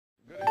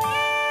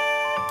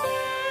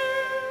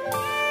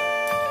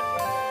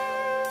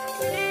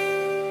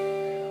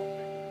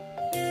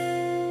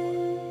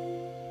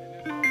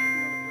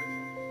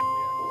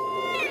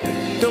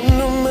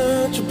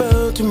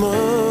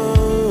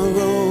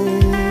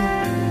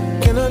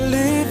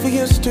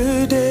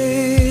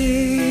yesterday.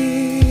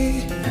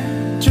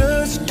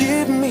 Just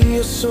give me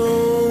a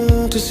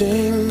song to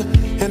sing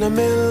and a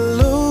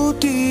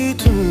melody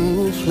to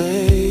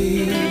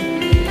play.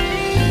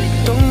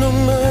 Don't know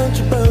much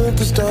about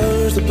the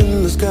stars up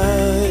in the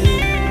sky,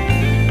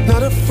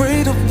 not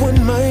afraid of what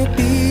might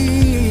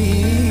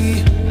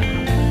be.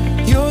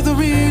 You're the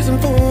reason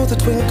for the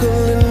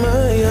twinkle in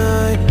my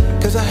eye,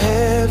 'cause I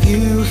have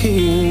you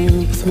here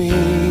with me.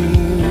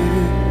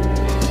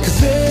 'Cause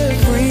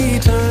every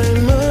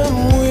time I'm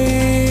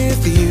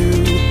with you,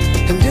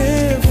 and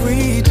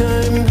every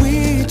time we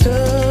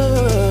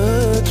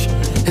touch,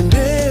 and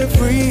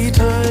every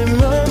time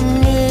I'm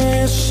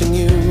missing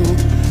you,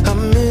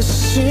 I'm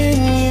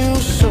missing you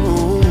so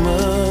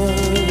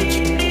much.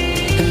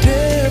 And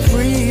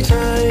every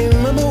time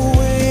I'm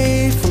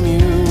away from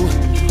you,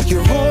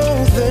 you're all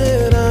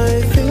that I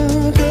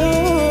think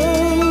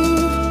of.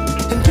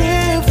 And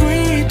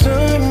every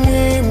time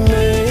we're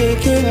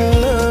making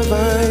love,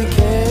 I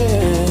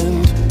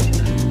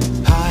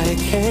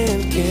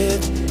can't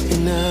get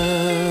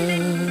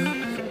enough.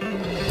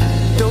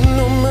 Don't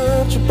know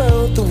much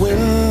about the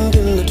wind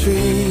in the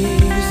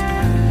trees,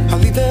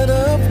 I'll leave that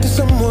up to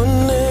someone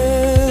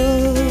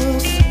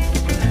else.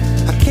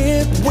 I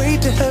can't wait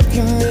to have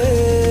you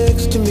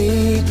next to me,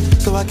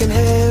 so I can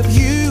have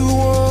you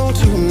all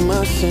to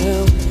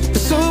myself.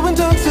 It's so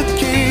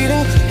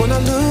intoxicating when I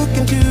look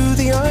into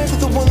the eyes of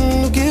the one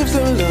who gives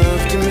their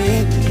love to me.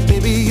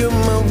 Baby, you're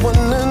my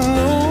one and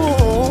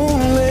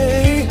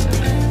only.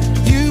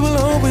 You will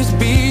always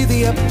be the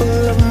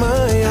apple of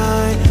my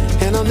eye,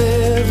 and I'll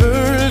never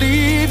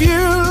leave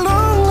you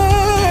lonely.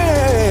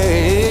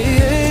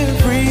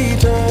 Every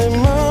time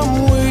I'm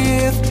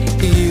with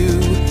you,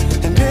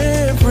 and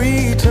every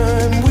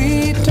time we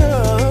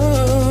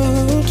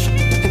touch,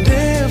 and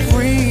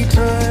every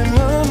time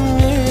I'm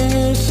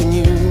missing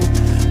you,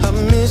 I'm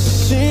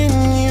missing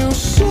you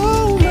so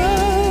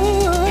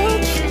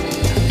much.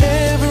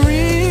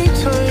 Every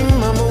time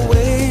I'm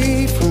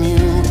away from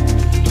you,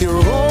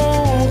 you're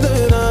all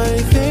that I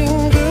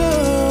think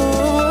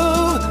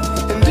of.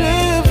 And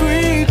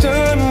every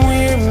time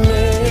we're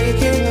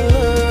making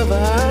love, I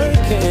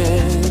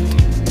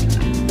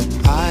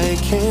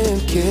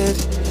can't get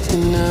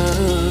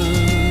enough.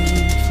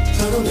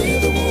 I don't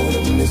ever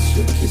wanna miss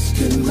your kiss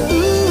goodnight.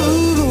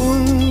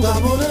 Ooh, I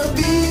wanna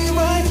be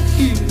right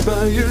here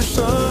by your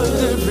side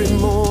every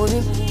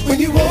morning when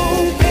you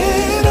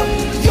open up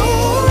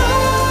your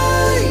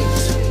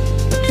eyes,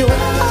 your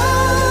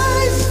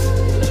eyes,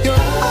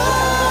 your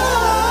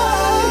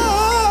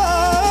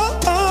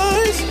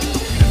eyes.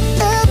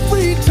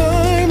 Every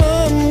time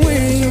I'm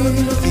with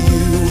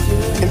you,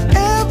 and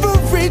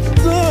every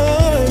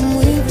time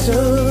we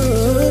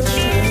touch,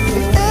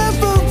 and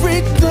every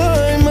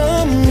time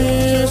I'm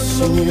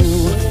missing you,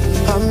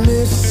 I'm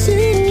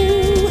missing you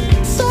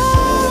so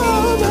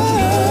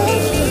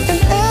much. And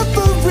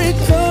every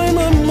time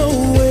I'm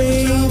away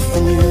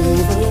from you,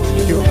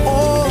 you're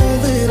all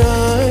that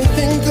I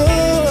think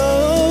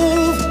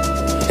of.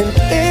 And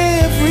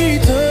every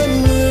time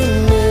we're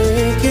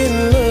making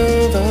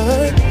love,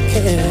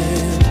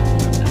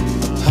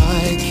 I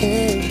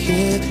can't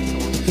get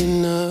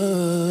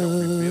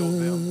enough. Rebuild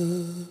them,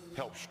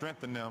 help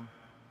strengthen them,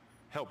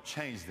 help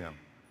change them.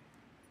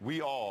 We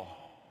all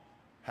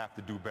have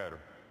to do better.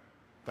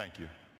 Thank you.